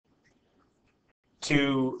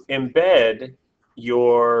To embed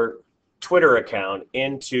your Twitter account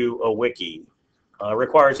into a wiki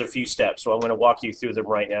requires a few steps, so I'm going to walk you through them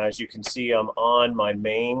right now. As you can see, I'm on my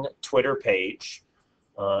main Twitter page,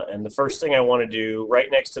 and the first thing I want to do right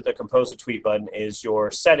next to the Compose a Tweet button is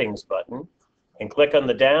your Settings button, and click on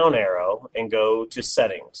the down arrow and go to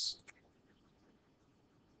Settings.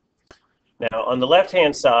 Now, on the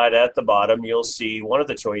left-hand side at the bottom, you'll see one of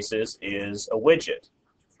the choices is a widget.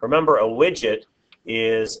 Remember, a widget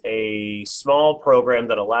is a small program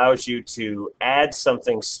that allows you to add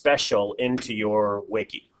something special into your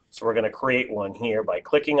wiki. So we're going to create one here by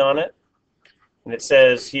clicking on it. And it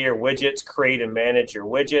says here, widgets, create and manage your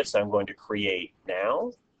widgets. I'm going to create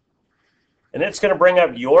now. And it's going to bring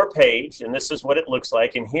up your page, and this is what it looks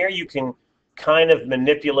like. And here you can kind of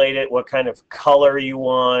manipulate it, what kind of color you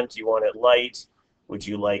want. Do you want it light? Would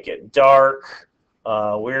you like it dark?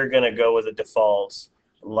 We're going to go with a default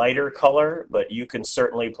lighter color, but you can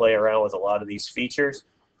certainly play around with a lot of these features,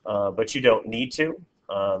 but you don't need to.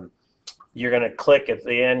 You're going to click at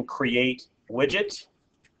the end, Create Widget,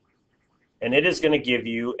 and it is going to give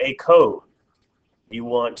you a code. You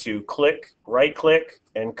want to right-click,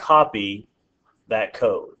 and copy that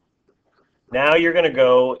code. Now you're going to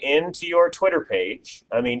go into your Twitter page,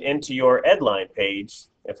 into your Edline page.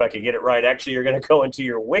 If I could get it right, actually you're going to go into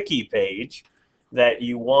your wiki page that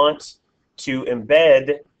you want to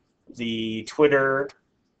embed the Twitter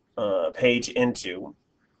page into.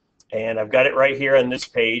 And I've got it right here on this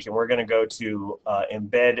page, and we're going to go to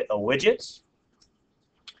Embed a Widget.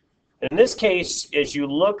 In this case, as you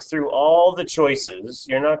look through all the choices,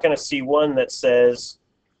 you're not going to see one that says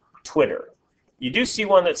Twitter. You do see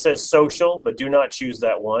one that says social, but do not choose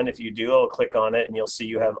that one. If you do, I'll click on it, and you'll see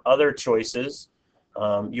you have other choices.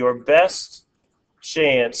 Your best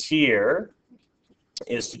chance here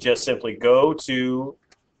is to just simply go to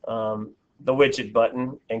the widget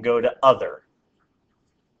button and go to Other.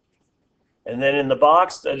 And then in the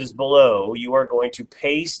box that is below, you are going to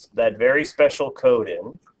paste that very special code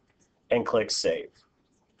in and click Save.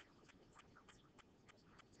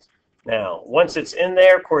 Now, once it's in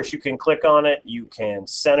there, of course, you can click on it, you can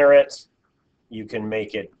center it, you can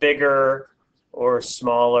make it bigger or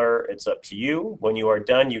smaller. It's up to you. When you are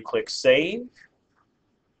done, you click Save,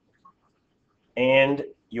 and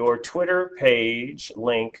your Twitter page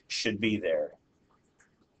link should be there.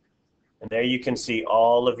 And there you can see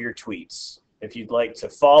all of your tweets. If you'd like to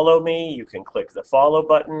follow me, you can click the follow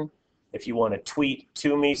button. If you want to tweet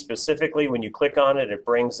to me specifically, when you click on it, it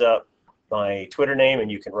brings up my Twitter name, and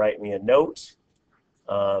you can write me a note.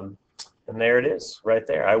 And there it is, right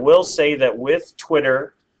there. I will say that with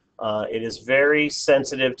Twitter, it is very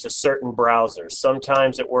sensitive to certain browsers.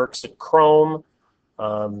 Sometimes it works in Chrome.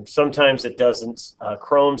 Sometimes it doesn't.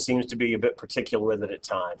 Chrome seems to be a bit particular with it at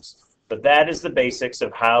times. But that is the basics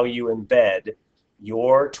of how you embed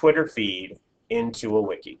your Twitter feed into a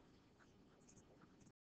wiki.